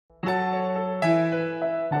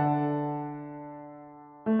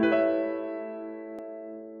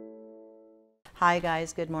Hi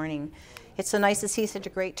guys, good morning. It's so nice to see such a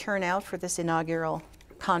great turnout for this inaugural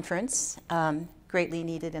conference, greatly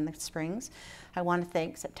needed in the Springs. I want to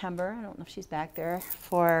thank September, I don't know if she's back there,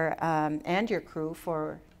 for, and your crew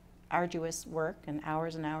for arduous work and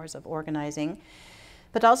hours of organizing,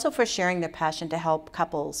 but also for sharing their passion to help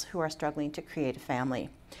couples who are struggling to create a family.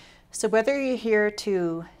 So whether you're here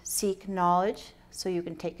to seek knowledge so you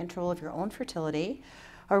can take control of your own fertility,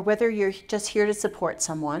 or whether you're just here to support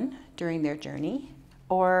someone during their journey,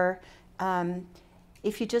 or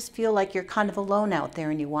if you just feel like you're kind of alone out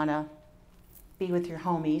there and you want to be with your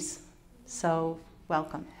homies, so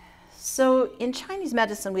welcome. So in Chinese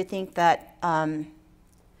medicine, we think that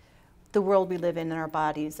the world we live in and our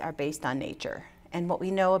bodies are based on nature. And what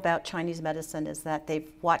we know about Chinese medicine is that they've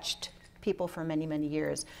watched people for many, many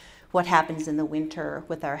years. What happens in the winter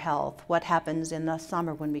with our health, what happens in the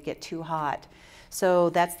summer when we get too hot. So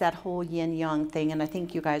that's that whole yin-yang thing, and I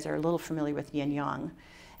think you guys are a little familiar with yin-yang,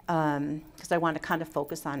 because I want to kind of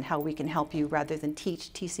focus on how we can help you rather than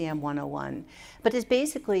teach TCM 101. But it's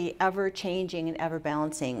basically ever-changing and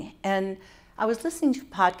ever-balancing. And I was listening to a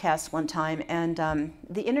podcast one time, and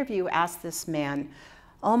the interview asked this man,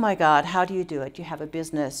 oh my God, how do you do it? You have a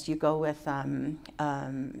business, you go with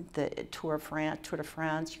the Tour de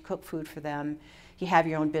France, you cook food for them, you have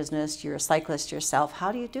your own business, you're a cyclist yourself.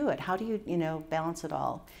 How do you do it? How do you, balance it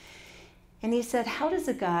all? And he said, how does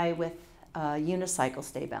a guy with a unicycle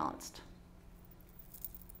stay balanced?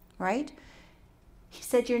 Right? He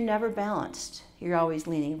said, you're never balanced. You're always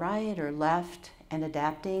leaning right or left and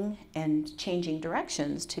adapting and changing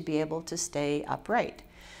directions to be able to stay upright.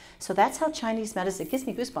 So that's how Chinese medicine, it gives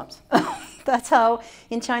me goosebumps. That's how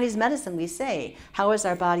in Chinese medicine we say, how is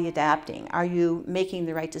our body adapting? Are you making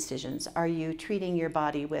the right decisions? Are you treating your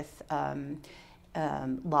body with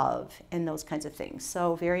love and those kinds of things?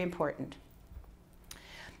 So very important.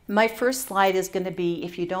 My first slide is going to be,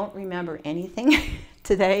 if you don't remember anything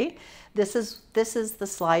today, this is the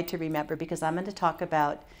slide to remember, because I'm going to talk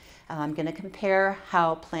about, I'm going to compare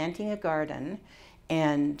how planting a garden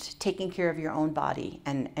and taking care of your own body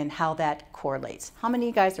and how that correlates. How many of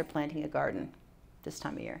you guys are planting a garden this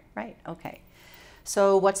time of year? Right, okay.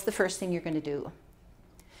 So what's the first thing you're gonna do?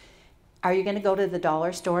 Are you gonna go to the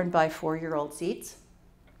dollar store and buy 4-year-old seeds?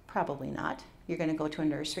 Probably not. You're gonna go to a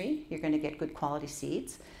nursery, you're gonna get good quality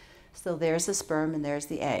seeds. So there's the sperm and there's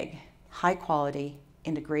the egg. High quality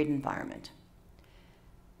in a great environment.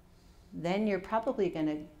 Then you're probably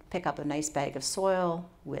gonna pick up a nice bag of soil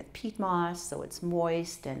with peat moss so it's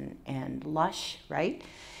moist and lush, right?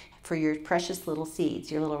 For your precious little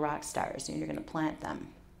seeds, your little rock stars, and you're going to plant them.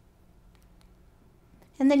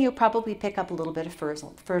 And then you'll probably pick up a little bit of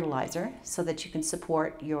fertilizer so that you can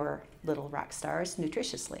support your little rock stars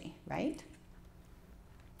nutritiously, right?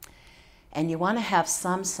 And you want to have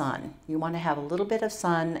some sun. You want to have a little bit of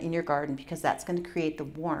sun in your garden because that's going to create the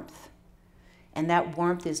warmth. And that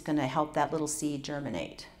warmth is going to help that little seed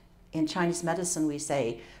germinate. In Chinese medicine, we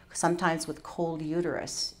say sometimes with cold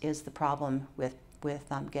uterus is the problem with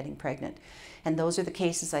getting pregnant. And those are the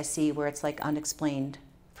cases I see where it's like unexplained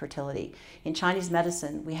fertility. In Chinese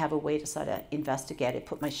medicine, we have a way to sort of investigate it,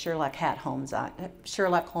 put my Sherlock Holmes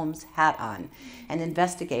hat on and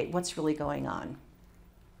investigate what's really going on.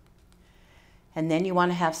 And then you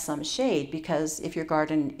want to have some shade, because if your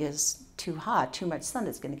garden is too hot, too much sun,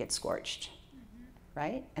 it's going to get scorched.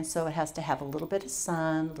 Right? And so it has to have a little bit of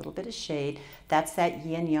sun, a little bit of shade. That's that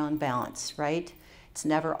yin-yang balance, right? It's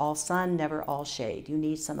never all sun, never all shade. You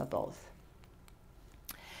need some of both.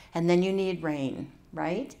 And then you need rain,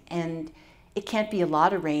 right? And it can't be a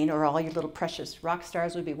lot of rain or all your little precious rock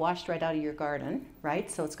stars would be washed right out of your garden, right?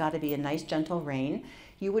 So it's got to be a nice gentle rain.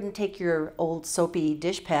 You wouldn't take your old soapy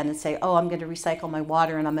dishpan and say, oh, I'm going to recycle my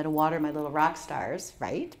water and I'm going to water my little rock stars,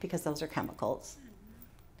 right? Because those are chemicals.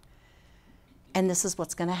 And this is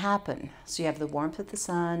what's going to happen. So you have the warmth of the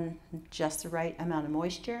sun, just the right amount of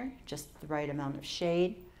moisture, just the right amount of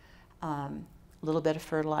shade, a little bit of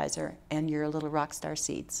fertilizer, and your little rock star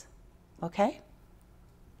seeds. Okay?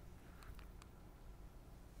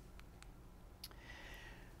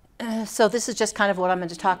 So this is just kind of what I'm going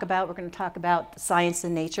to talk about. We're going to talk about science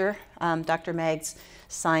and nature. Dr. Mag's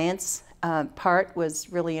science part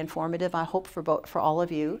was really informative, I hope, for all of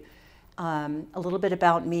you. A little bit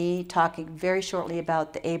about me, talking very shortly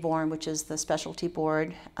about the ABORN, which is the specialty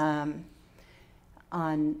board on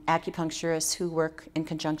acupuncturists who work in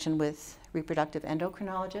conjunction with reproductive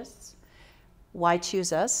endocrinologists. Why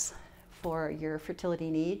choose us for your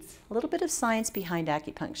fertility needs? A little bit of science behind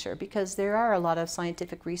acupuncture, because there are a lot of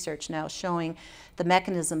scientific research now showing the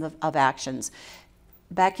mechanism of actions.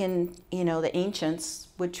 back in, the ancients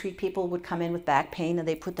would treat people would come in with back pain and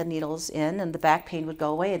they put the needles in and the back pain would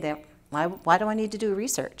go away. Why do I need to do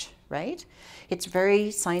research, right? It's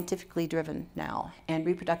very scientifically driven now, and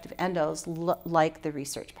reproductive endos like the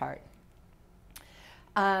research part.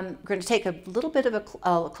 We're going to take a little bit of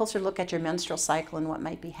a closer look at your menstrual cycle and what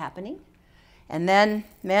might be happening. And then,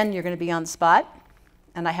 men, you're going to be on the spot.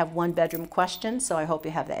 And I have one bedroom question, so I hope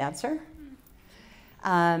you have the answer.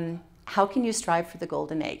 How can you strive for the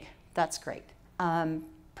golden egg? That's great.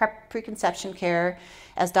 Preconception care,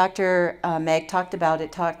 as Dr. Meg talked about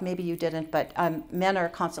it, maybe you didn't, but men are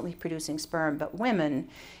constantly producing sperm, but women,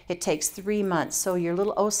 it takes 3 months. So your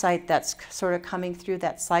little oocyte that's sort of coming through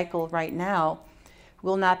that cycle right now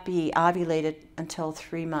will not be ovulated until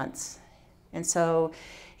 3 months. And so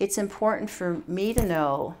it's important for me to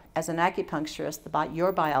know, as an acupuncturist, about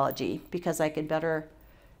your biology, because I can better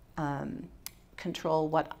control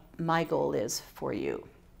what my goal is for you.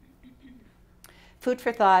 Food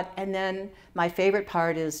for thought, and then my favorite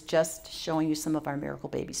part is just showing you some of our miracle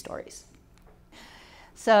baby stories.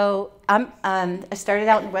 So I started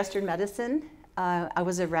out in Western medicine. I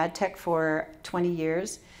was a rad tech for 20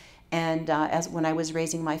 years. And when I was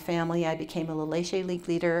raising my family, I became a Laissez League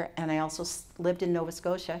leader, and I also lived in Nova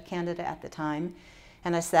Scotia, Canada at the time,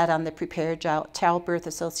 and I sat on the Prepared Childbirth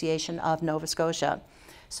Association of Nova Scotia.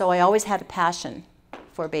 So I always had a passion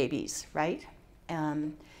for babies, right?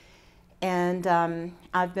 I've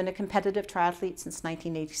been a competitive triathlete since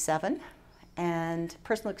 1987, and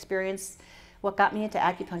personal experience, what got me into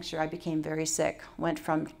acupuncture, I became very sick. Went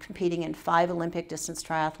from competing in 5 Olympic distance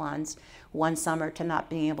triathlons one summer to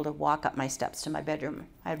not being able to walk up my steps to my bedroom.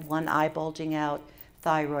 I had one eye bulging out,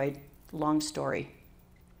 thyroid, long story.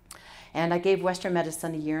 And I gave Western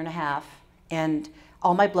medicine 1.5 years, and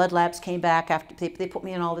all my blood labs came back after they put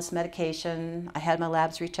me on all this medication. I had my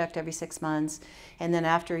labs rechecked every 6 months, and then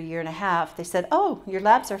after 1.5 years, they said, "Oh, your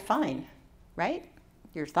labs are fine, right?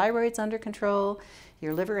 Your thyroid's under control,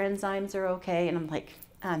 your liver enzymes are okay." And I'm like,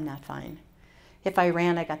 I'm not fine. If I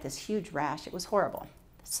ran, I got this huge rash. It was horrible.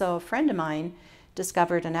 So a friend of mine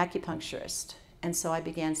discovered an acupuncturist, and so I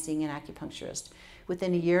began seeing an acupuncturist.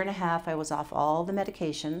 Within 1.5 years, I was off all the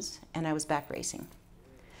medications, and I was back racing.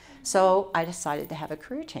 So I decided to have a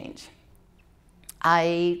career change.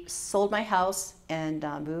 I sold my house and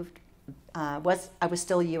moved. I was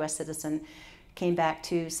still a U.S. citizen. Came back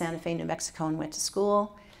to Santa Fe, New Mexico, and went to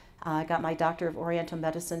school. I got my Doctor of Oriental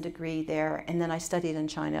Medicine degree there, and then I studied in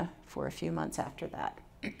China for a few months after that.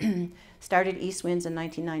 Started East Winds in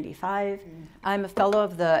 1995. I'm a fellow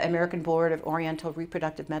of the American Board of Oriental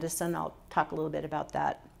Reproductive Medicine. I'll talk a little bit about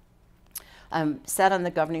that. Sat on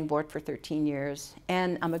the governing board for 13 years,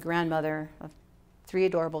 and I'm a grandmother of 3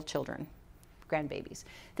 adorable children, grandbabies.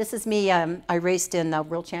 This is me. I raced in the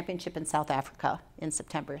World Championship in South Africa in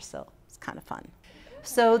September, so it's kind of fun.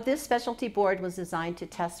 So this specialty board was designed to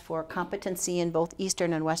test for competency in both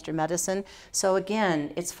Eastern and Western medicine. So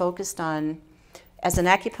again, it's focused on, as an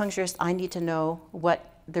acupuncturist, I need to know what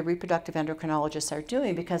the reproductive endocrinologists are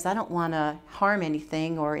doing, because I don't want to harm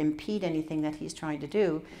anything or impede anything that he's trying to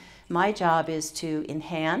do. My job is to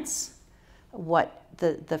enhance what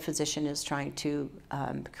the physician is trying to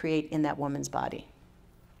create in that woman's body.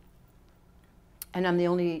 And I'm the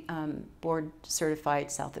only board certified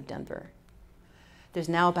south of Denver. There's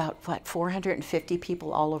now about, 450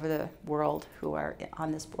 people all over the world who are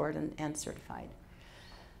on this board and certified.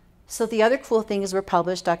 So the other cool thing is we're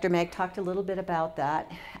published. Dr. Meg talked a little bit about that.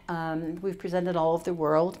 We've presented all over the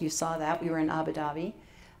world. You saw that. We were in Abu Dhabi.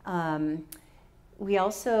 We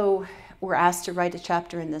also were asked to write a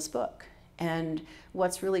chapter in this book. And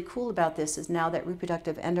what's really cool about this is now that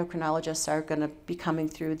reproductive endocrinologists are going to be coming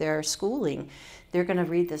through their schooling, they're going to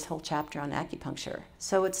read this whole chapter on acupuncture.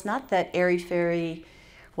 So it's not that airy-fairy,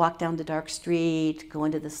 walk down the dark street, go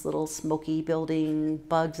into this little smoky building,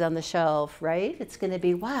 bugs on the shelf, right? It's going to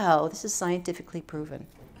be, wow, this is scientifically proven.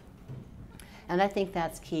 And I think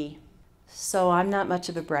that's key. So I'm not much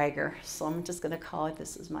of a bragger, so I'm just going to call it,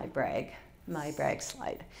 this is my brag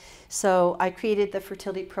slide. So I created the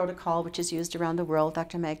fertility protocol, which is used around the world.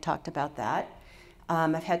 Dr. Meg talked about that.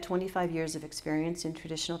 I've had 25 years of experience in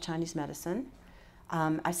traditional Chinese medicine.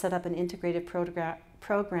 I set up an integrated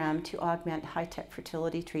program to augment high-tech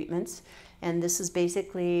fertility treatments. And this is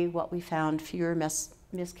basically what we found: fewer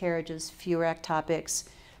miscarriages, fewer ectopics,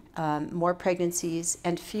 more pregnancies,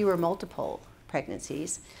 and fewer multiple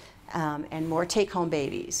pregnancies. And more take-home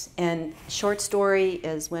babies. And short story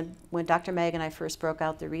is when Dr. Meg and I first broke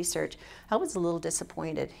out the research, I was a little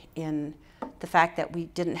disappointed in the fact that we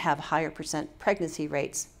didn't have higher % pregnancy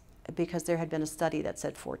rates, because there had been a study that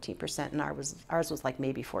said 14%, and ours was like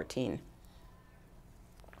maybe 14.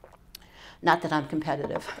 Not that I'm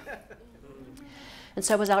competitive. And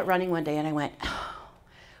so I was out running one day and I went, oh,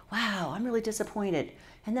 wow, I'm really disappointed.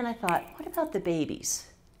 And then I thought, what about the babies?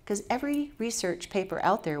 Because every research paper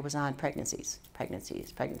out there was on pregnancies,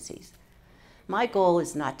 pregnancies, pregnancies. My goal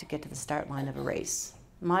is not to get to the start line of a race.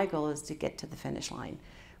 My goal is to get to the finish line,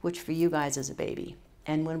 which for you guys is a baby.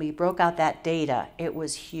 And when we broke out that data, it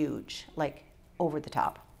was huge, like over the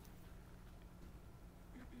top.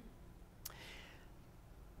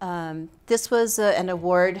 This was an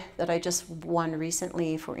award that I just won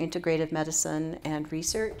recently for integrative medicine and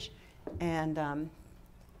research. And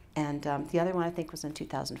the other one I think was in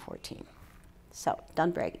 2014. So,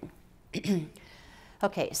 done bragging.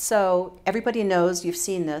 Okay, so everybody knows, you've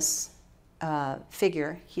seen this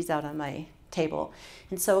figure. He's out on my table.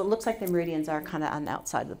 And so it looks like the meridians are kind of on the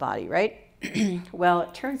outside of the body, right? Well,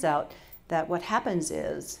 it turns out that what happens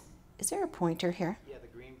is there a pointer here? Yeah, the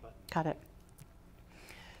green button. Got it.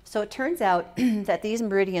 So it turns out that these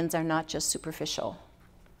meridians are not just superficial.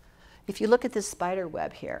 If you look at this spider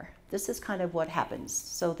web here, this is kind of what happens.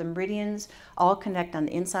 So the meridians all connect on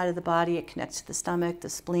the inside of the body. It connects to the stomach, the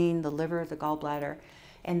spleen, the liver, the gallbladder,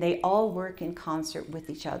 and they all work in concert with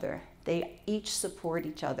each other. They each support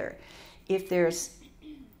each other. If there's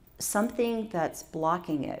something that's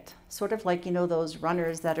blocking it, sort of like, you know, those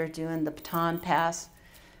runners that are doing the baton pass,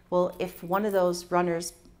 well, if one of those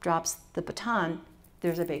runners drops the baton,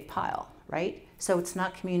 there's a big pile, right? So it's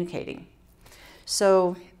not communicating.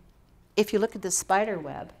 So if you look at the spider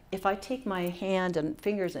web, if I take my hand and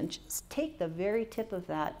fingers and just take the very tip of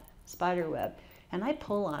that spider web and I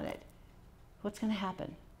pull on it, what's going to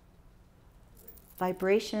happen?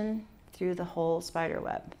 Vibration through the whole spider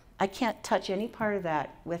web. I can't touch any part of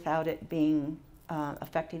that without it being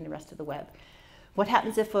affecting the rest of the web. What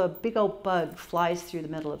happens if a big old bug flies through the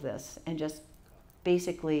middle of this and just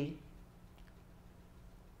basically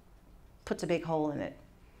puts a big hole in it?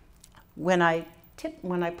 When I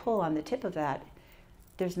pull on the tip of that,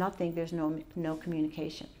 there's nothing, there's no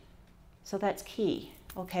communication. So that's key,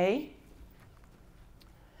 okay?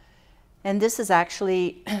 And this is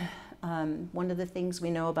actually one of the things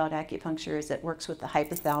we know about acupuncture is it works with the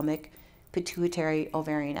hypothalamic pituitary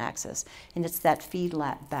ovarian axis, and it's that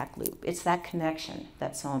feedback loop. It's that connection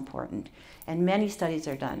that's so important. And many studies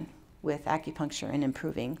are done with acupuncture in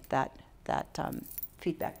improving that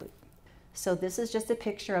feedback loop. So this is just a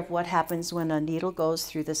picture of what happens when a needle goes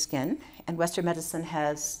through the skin. And Western medicine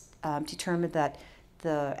has determined that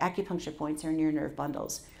the acupuncture points are near nerve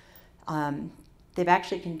bundles. They've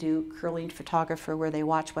actually can do curling photographer where they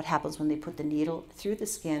watch what happens when they put the needle through the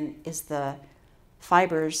skin is the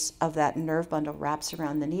fibers of that nerve bundle wraps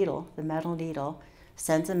around the needle, the metal needle,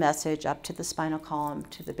 sends a message up to the spinal column,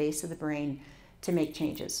 to the base of the brain to make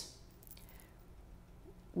changes.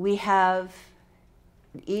 We have,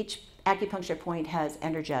 each acupuncture point has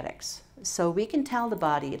energetics. So we can tell the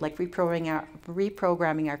body, like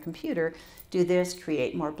reprogramming our computer, do this,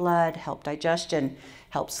 create more blood, help digestion,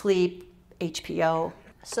 help sleep, HPO.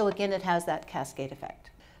 So again, it has that cascade effect.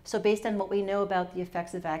 So based on what we know about the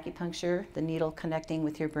effects of acupuncture, the needle connecting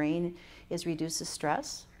with your brain is reduces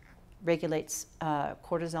stress, regulates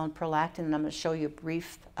cortisol and prolactin, and I'm going to show you a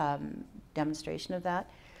brief demonstration of that.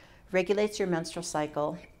 Regulates your menstrual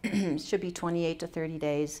cycle, should be 28 to 30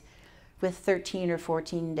 days, with 13 or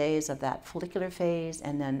 14 days of that follicular phase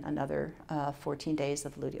and then another 14 days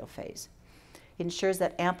of luteal phase. It ensures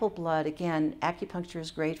that ample blood, again, acupuncture is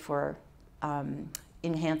great for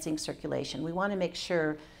enhancing circulation. We want to make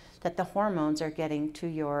sure that the hormones are getting to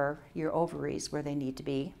your ovaries where they need to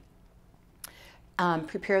be.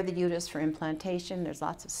 Prepare the uterus for implantation. There's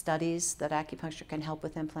lots of studies that acupuncture can help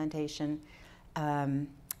with implantation.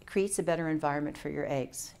 Creates a better environment for your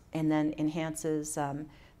eggs, and then enhances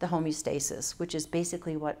the homeostasis, which is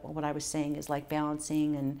basically what I was saying is like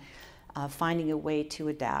balancing and finding a way to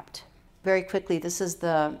adapt. Very quickly, this is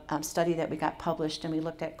the study that we got published, and we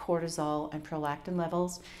looked at cortisol and prolactin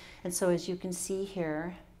levels. And so as you can see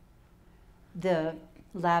here, the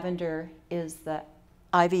lavender is the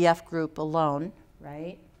IVF group alone,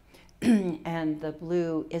 right? And the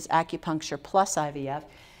blue is acupuncture plus IVF.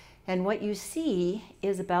 And what you see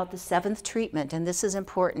is about the 7th treatment, and this is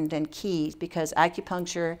important and key because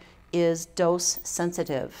acupuncture is dose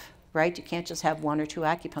sensitive, right? You can't just have 1 or 2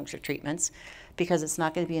 acupuncture treatments because it's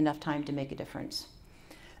not going to be enough time to make a difference.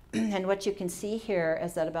 And what you can see here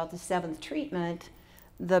is that about the 7th treatment,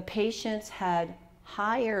 the patients had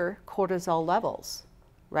higher cortisol levels,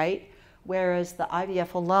 right? Whereas the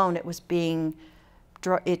IVF alone,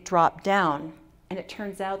 it dropped down. And it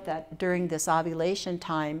turns out that during this ovulation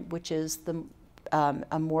time, which is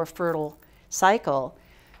a more fertile cycle,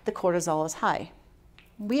 the cortisol is high.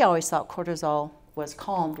 we always thought cortisol was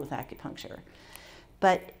calmed with acupuncture,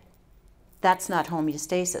 but that's not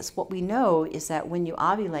homeostasis. What we know is that when you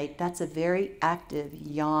ovulate, that's a very active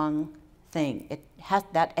yang thing.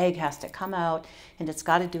 That egg has to come out, and it's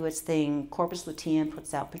got to do its thing. Corpus luteum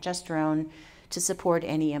puts out progesterone to support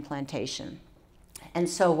any implantation. And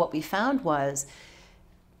so what we found was,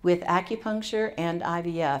 with acupuncture and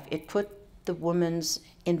IVF, it put the woman's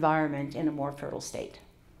environment in a more fertile state.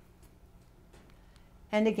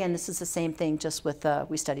 And again, this is the same thing, just with,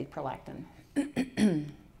 we studied prolactin.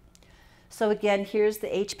 So again, here's the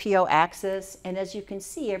HPO axis, and as you can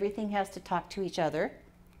see, everything has to talk to each other,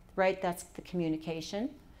 right? That's the communication.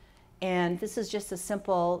 And this is just a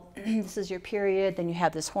simple, this is your period, then you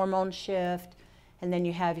have this hormone shift, and then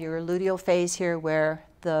you have your luteal phase here where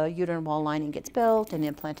the uterine wall lining gets built and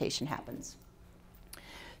implantation happens.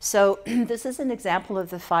 So this is an example of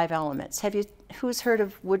the 5 elements. Who's heard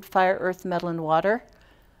of wood, fire, earth, metal, and water?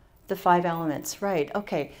 The 5 elements, right,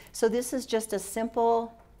 okay. So this is just a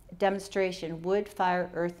simple demonstration: wood, fire,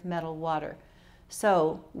 earth, metal, water.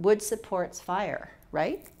 So wood supports fire,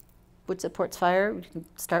 right? Wood supports fire. You can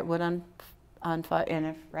start wood on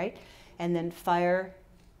fire, right? And then fire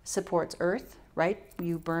supports earth, right?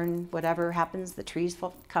 You burn whatever happens, the trees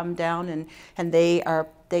come down, and they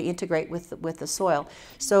integrate with the soil.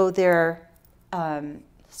 So they're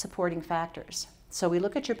supporting factors. So we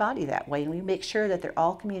look at your body that way, and we make sure that they're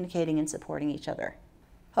all communicating and supporting each other.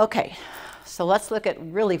 Okay, so let's look at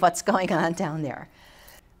really what's going on down there.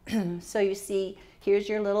 So you see, here's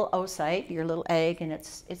your little oocyte, your little egg, and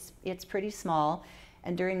it's pretty small.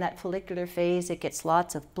 And during that follicular phase, it gets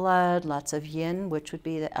lots of blood, lots of yin, which would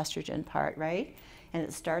be the estrogen part, right? And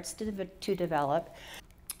it starts to develop.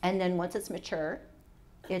 And then once it's mature,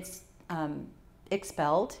 it's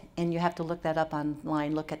expelled, and you have to look that up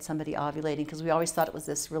online, look at somebody ovulating, because we always thought it was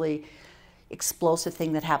this really explosive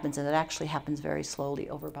thing that happens, and it actually happens very slowly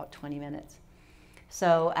over about 20 minutes.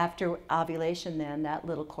 So after ovulation, then that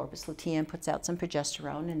little corpus luteum puts out some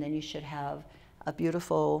progesterone, and then you should have a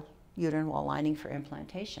beautiful uterine wall lining for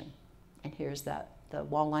implantation. And here's the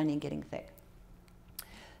wall lining getting thick.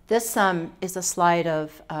 This is a slide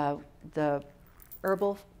of the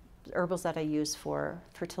herbals that I use for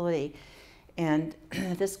fertility. And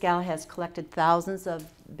this gal has collected thousands of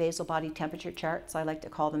basal body temperature charts. I like to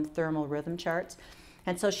call them thermal rhythm charts.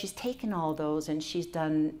 And so she's taken all those and she's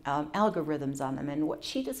done algorithms on them. And what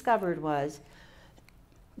she discovered was,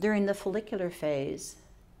 during the follicular phase,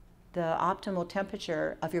 the optimal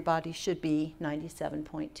temperature of your body should be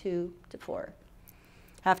 97.2 to 4.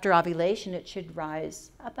 After ovulation, it should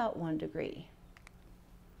rise about 1 degree.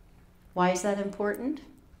 Why is that important?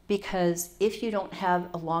 Because if you don't have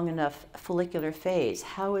a long enough follicular phase,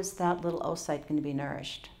 how is that little oocyte going to be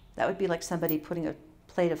nourished? That would be like somebody putting a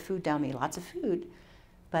plate of food down me, lots of food,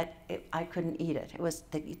 but I couldn't eat it.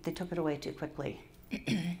 They took it away too quickly.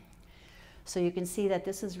 So you can see that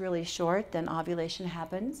this is really short, then ovulation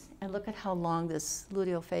happens, and look at how long this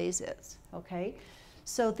luteal phase is, okay?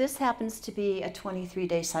 So this happens to be a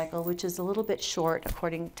 23-day cycle, which is a little bit short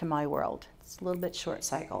according to my world. It's a little bit short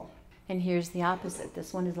cycle. And here's the opposite.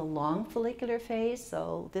 This one is a long follicular phase,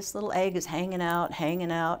 so this little egg is hanging out,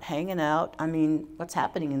 hanging out, hanging out. I mean, what's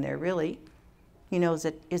happening in there, really? You know, is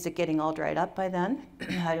it getting all dried up by then?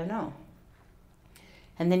 I don't know.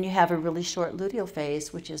 And then you have a really short luteal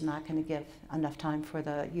phase, which is not going to give enough time for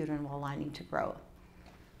the uterine wall lining to grow.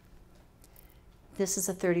 This is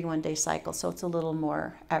a 31-day cycle, so it's a little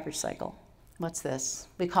more average cycle. What's this?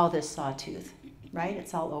 We call this sawtooth, right?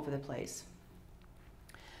 It's all over the place.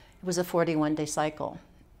 It was a 41-day cycle.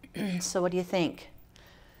 So what do you think?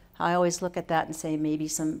 I always look at that and say maybe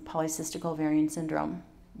some polycystic ovarian syndrome,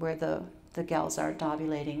 where the gals aren't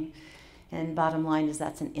ovulating. And bottom line is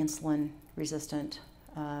that's an insulin-resistant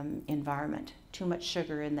environment. Too much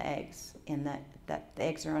sugar in the eggs, in that the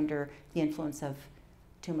eggs are under the influence of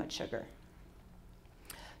too much sugar.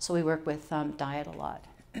 So we work with diet a lot.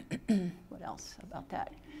 What else about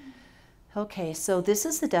that? Okay, so this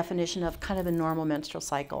is the definition of kind of a normal menstrual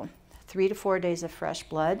cycle. 3 to 4 days of fresh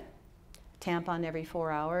blood, tampon every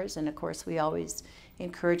 4 hours, and of course we always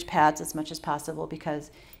encourage pads as much as possible,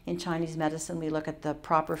 because in Chinese medicine we look at the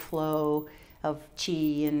proper flow of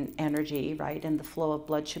qi and energy, right? And the flow of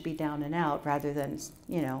blood should be down and out rather than,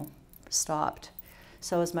 you know, stopped.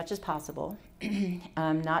 So as much as possible.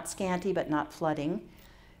 Not scanty, but not flooding.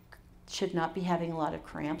 Should not be having a lot of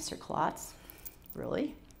cramps or clots,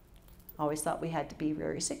 really. Always thought we had to be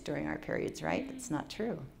very sick during our periods, right? That's not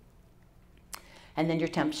true. And then your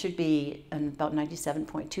temp should be about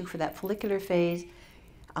 97.2 for that follicular phase.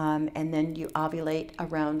 And then you ovulate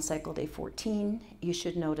around cycle day 14. You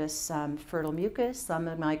should notice fertile mucus. Some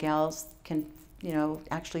of my gals can,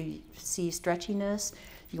 actually see stretchiness.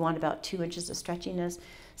 You want about 2 inches of stretchiness.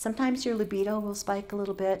 Sometimes your libido will spike a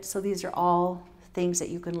little bit. So these are all things that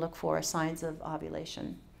you can look for, signs of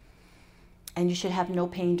ovulation. And you should have no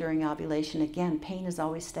pain during ovulation. Again, pain is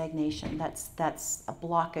always stagnation. That's a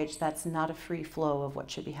blockage. That's not a free flow of what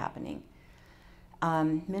should be happening.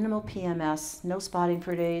 Minimal PMS, no spotting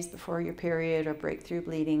for days before your period or breakthrough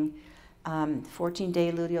bleeding.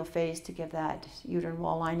 14-day luteal phase to give that uterine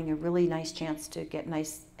wall lining a really nice chance to get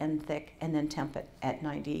nice and thick, and then temp it at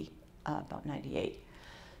 90, about 98.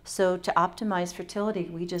 So to optimize fertility,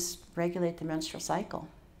 we just regulate the menstrual cycle.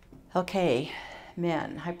 Okay,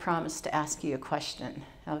 men, I promised to ask you a question,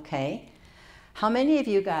 okay? How many of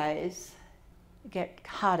you guys get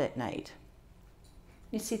hot at night?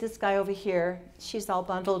 You see this guy over here, she's all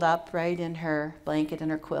bundled up, right, in her blanket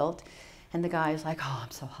and her quilt, and the guy's like, oh,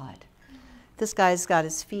 I'm so hot. This guy's got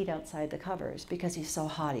his feet outside the covers because he's so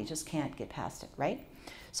hot, he just can't get past it, right?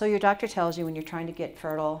 So your doctor tells you when you're trying to get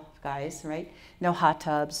fertile, guys, right, no hot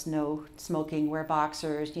tubs, no smoking, wear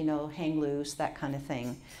boxers, hang loose, that kind of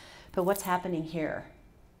thing. But what's happening here?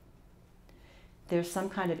 There's some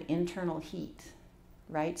kind of internal heat,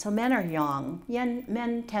 right? So men are yang.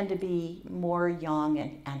 Men tend to be more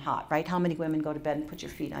yang and hot, right? How many women go to bed and put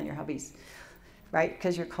your feet on your hubbies, right?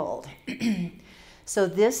 Because you're cold. So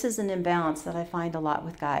this is an imbalance that I find a lot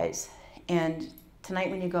with guys. And tonight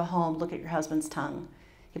when you go home, look at your husband's tongue.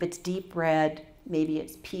 If it's deep red, maybe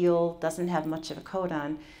it's peeled, doesn't have much of a coat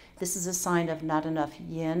on, this is a sign of not enough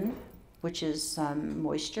yin, which is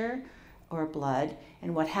moisture or blood.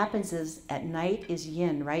 And what happens is at night is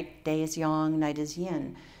yin, right? Day is yang, night is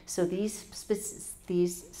yin. So these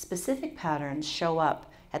specific patterns show up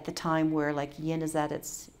at the time where like yin is at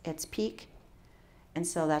its peak. And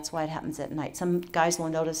so that's why it happens at night. Some guys will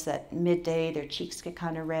notice that midday their cheeks get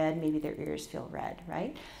kind of red, maybe their ears feel red,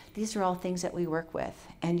 right? These are all things that we work with.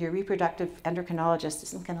 And your reproductive endocrinologist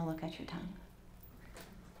isn't going to look at your tongue.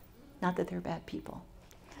 Not that they're bad people.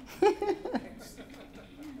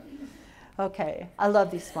 Okay, I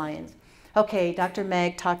love these fly-ins. Okay, Dr.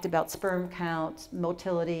 Meg talked about sperm count,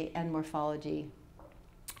 motility, and morphology.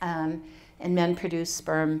 And men produce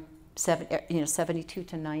sperm 72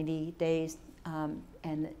 to 90 days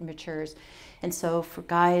and it matures. And so for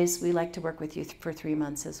guys, we like to work with you for 3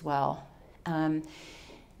 months as well.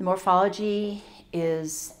 Morphology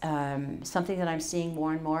is something that I'm seeing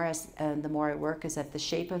more and more as the more I work, is that the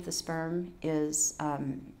shape of the sperm is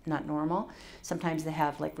not normal. Sometimes they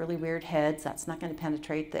have like really weird heads. That's not going to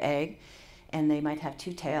penetrate the egg. And they might have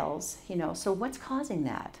 2 tails, So what's causing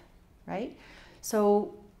that, right?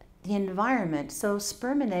 So the environment, so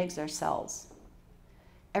sperm and eggs are cells.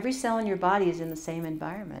 Every cell in your body is in the same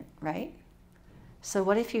environment, right? So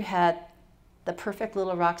what if you had the perfect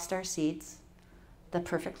little rock star seeds, the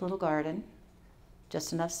perfect little garden,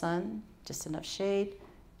 just enough sun, just enough shade,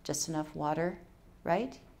 just enough water,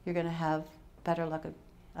 right? You're going to have better luck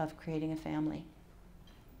of creating a family.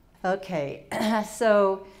 Okay,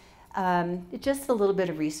 so just a little bit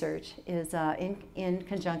of research is in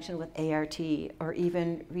conjunction with ART, or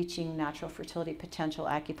even reaching natural fertility potential,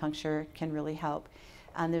 acupuncture can really help.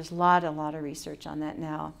 And there's a lot of research on that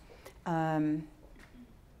now.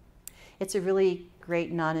 It's a really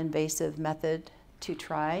great non-invasive method to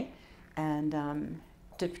try and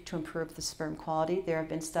to improve the sperm quality. There have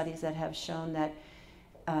been studies that have shown that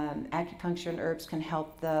acupuncture and herbs can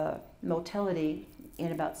help the motility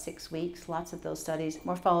in about 6 weeks. Lots of those studies.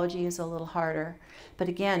 Morphology is a little harder. But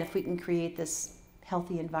again, if we can create this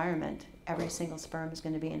healthy environment, every single sperm is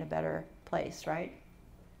going to be in a better place, right?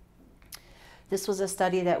 This was a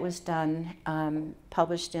study that was done,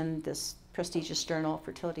 published in this prestigious journal,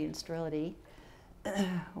 Fertility and Sterility,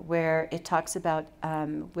 where it talks about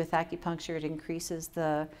with acupuncture, it increases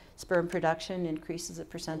the sperm production, increases the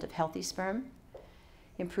percent of healthy sperm,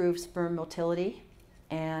 improves sperm motility,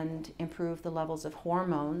 and improve the levels of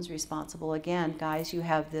hormones responsible. Again, guys, you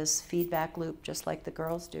have this feedback loop just like the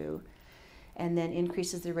girls do, and then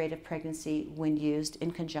increases the rate of pregnancy when used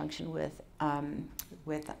in conjunction with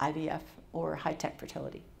IVF or high-tech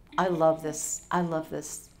fertility. I love this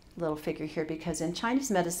little figure here because in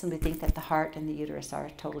Chinese medicine we think that the heart and the uterus are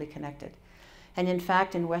totally connected. And in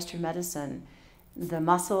fact, in Western medicine, the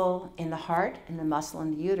muscle in the heart and the muscle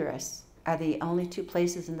in the uterus are the only 2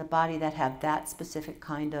 places in the body that have that specific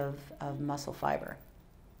kind of muscle fiber.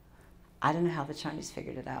 I don't know how the Chinese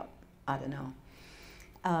figured it out. I don't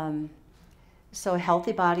know. So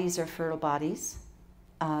healthy bodies are fertile bodies.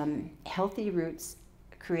 Healthy roots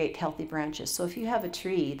create healthy branches. So if you have a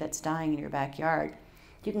tree that's dying in your backyard,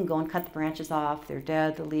 You can go and cut the branches off, they're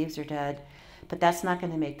dead, the leaves are dead, but that's not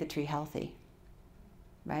going to make the tree healthy,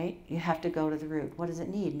 right? You have to go to the root. What does it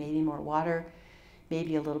need? Maybe more water,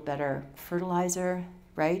 maybe a little better fertilizer,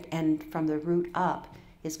 right? And from the root up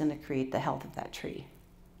is going to create the health of that tree.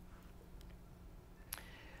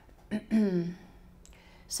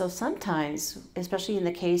 So sometimes, especially in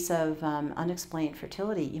the case of unexplained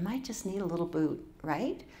fertility, you might just need a little boot,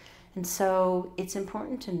 right? And so it's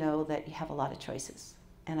important to know that you have a lot of choices.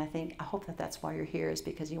 And I hope that that's why you're here, is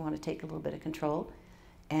because you want to take a little bit of control.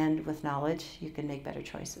 And with knowledge, you can make better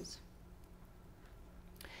choices.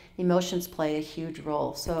 Emotions play a huge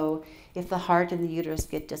role. So if the heart and the uterus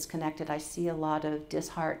get disconnected, I see a lot of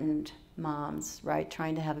disheartened moms, right,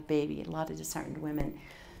 trying to have a baby, a lot of disheartened women.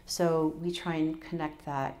 So we try and connect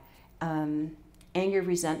that. Anger,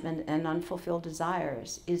 resentment, and unfulfilled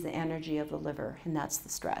desires is the energy of the liver, and that's the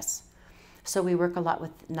stress. So we work a lot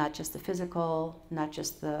with not just the physical, not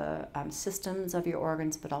just the systems of your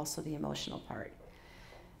organs, but also the emotional part.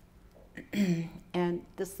 And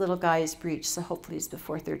this little guy is breached, so hopefully it's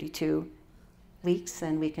before 32 weeks,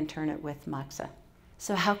 and we can turn it with moxa.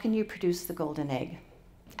 So how can you produce the golden egg?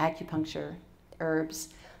 Acupuncture, herbs,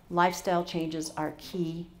 lifestyle changes are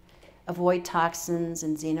key. Avoid toxins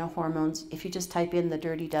and xenohormones. If you just type in the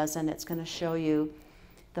dirty dozen, it's going to show you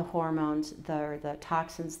the hormones, the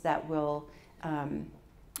toxins that will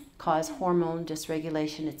cause hormone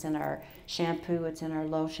dysregulation. It's in our shampoo, it's in our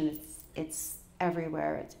lotion, it's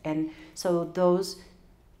everywhere. And so those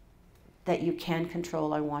that you can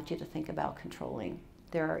control, I want you to think about controlling.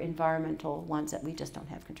 There are environmental ones that we just don't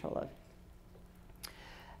have control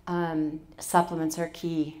of. Supplements are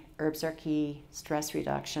key, herbs are key, stress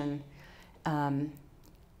reduction.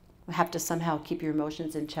 We have to somehow keep your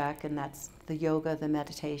emotions in check, and that's the yoga, the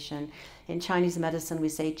meditation. In Chinese medicine, we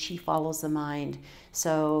say qi follows the mind.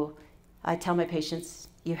 So I tell my patients,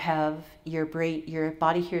 you have your brain, your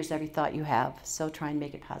body hears every thought you have, so try and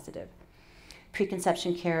make it positive.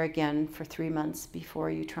 Preconception care, again, for 3 months before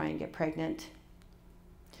you try and get pregnant.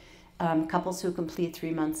 Couples who complete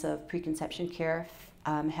 3 months of preconception care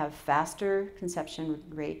have faster conception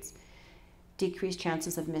rates, decreased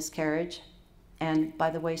chances of miscarriage. And by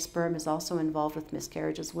the way, sperm is also involved with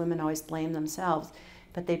miscarriages. Women always blame themselves,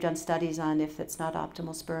 but they've done studies on if it's not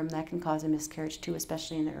optimal sperm, that can cause a miscarriage too,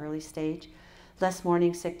 especially in the early stage. Less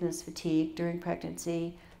morning sickness, fatigue during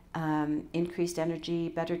pregnancy, increased energy,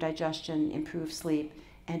 better digestion, improved sleep,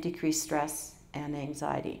 and decreased stress and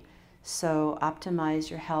anxiety. So optimize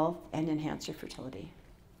your health and enhance your fertility.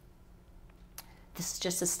 This is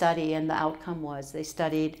just a study, and the outcome was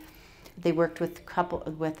they worked with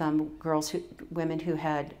women who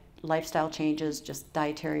had lifestyle changes, just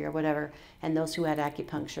dietary or whatever, and those who had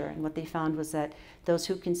acupuncture. And what they found was that those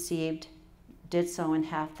who conceived did so in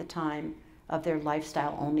half the time of their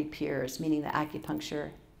lifestyle-only peers, meaning the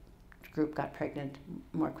acupuncture group got pregnant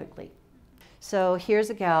more quickly. So here's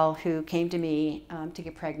a gal who came to me to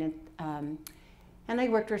get pregnant, and I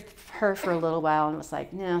worked with her for a little while and was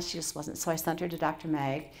like, no, she just wasn't. So I sent her to Dr.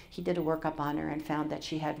 Mag. He did a workup on her and found that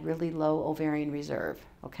she had really low ovarian reserve,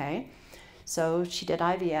 okay? So she did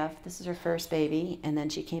IVF. This is her first baby, and then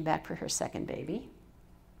she came back for her second baby.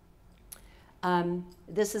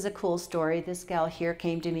 This is a cool story. This gal here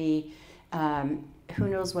came to me. Who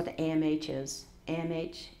knows what AMH is?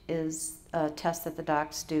 AMH is a test that the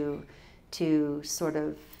docs do to sort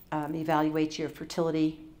of evaluate your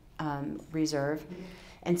fertility reserve.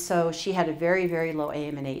 And so she had a very, very low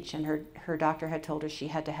AMH, and her doctor had told her she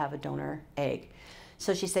had to have a donor egg.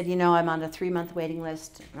 So she said, you know, I'm on a 3-month waiting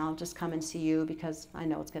list, and I'll just come and see you because I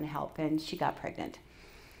know it's going to help. And she got pregnant.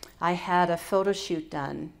 I had a photo shoot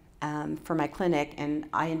done for my clinic, and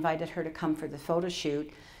I invited her to come for the photo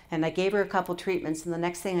shoot, and I gave her a couple treatments, and the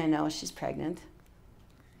next thing I know, she's pregnant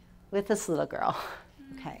with this little girl.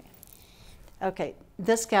 Okay,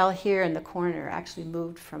 this gal here in the corner actually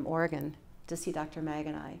moved from Oregon to see Dr. Mag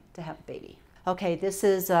and I to have a baby. Okay, this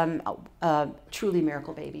is truly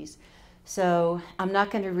miracle babies. So I'm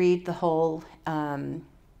not going to read the whole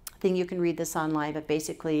thing. You can read this online, but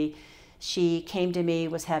basically she came to me,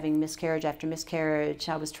 was having miscarriage after miscarriage.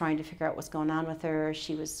 I was trying to figure out what's going on with her.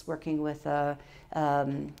 She was working with an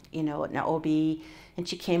OB, and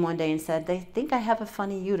she came one day and said, they think I have a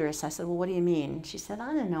funny uterus. I said, well, what do you mean? She said,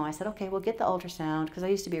 I don't know. I said, okay, we'll get the ultrasound, because I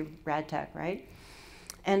used to be a rad tech, right?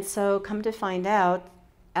 And so come to find out,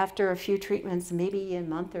 after a few treatments, maybe a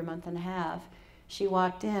month or month and a half, she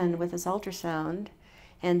walked in with this ultrasound,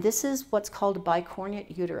 and this is what's called a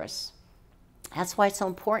bicornuate uterus. That's why it's so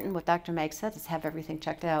important what Dr. Mag said, is have everything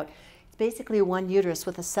checked out. It's basically one uterus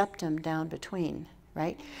with a septum down between,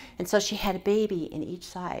 right? And so she had a baby in each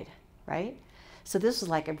side, right? So this was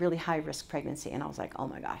like a really high-risk pregnancy, and I was like, oh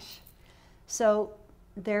my gosh. So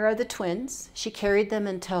there are the twins. She carried them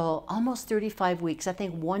until almost 35 weeks, I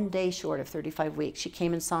think 1 day short of 35 weeks. She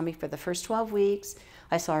came and saw me for the first 12 weeks.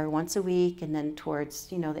 I saw her once a week, and then towards,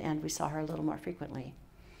 the end, we saw her a little more frequently.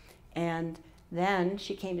 And then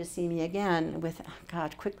she came to see me again with,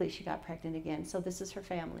 God, quickly she got pregnant again. So this is her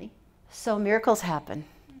family. So miracles happen.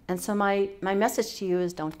 And so my message to you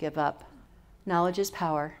is don't give up. Knowledge is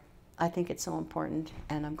power. I think it's so important,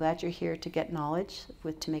 and I'm glad you're here to get knowledge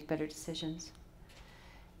to make better decisions.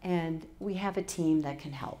 And we have a team that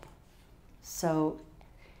can help. So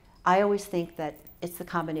I always think that it's the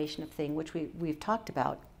combination of things, which we've talked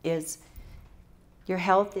about, is your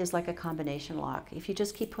health is like a combination lock. If you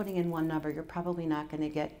just keep putting in one number, you're probably not going to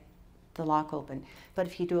get the lock open. But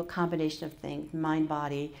if you do a combination of things, mind,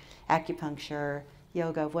 body, acupuncture,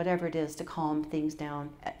 yoga, whatever it is to calm things down,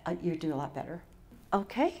 you do a lot better.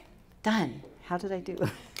 Okay, done. How did I do?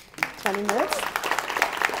 20 minutes?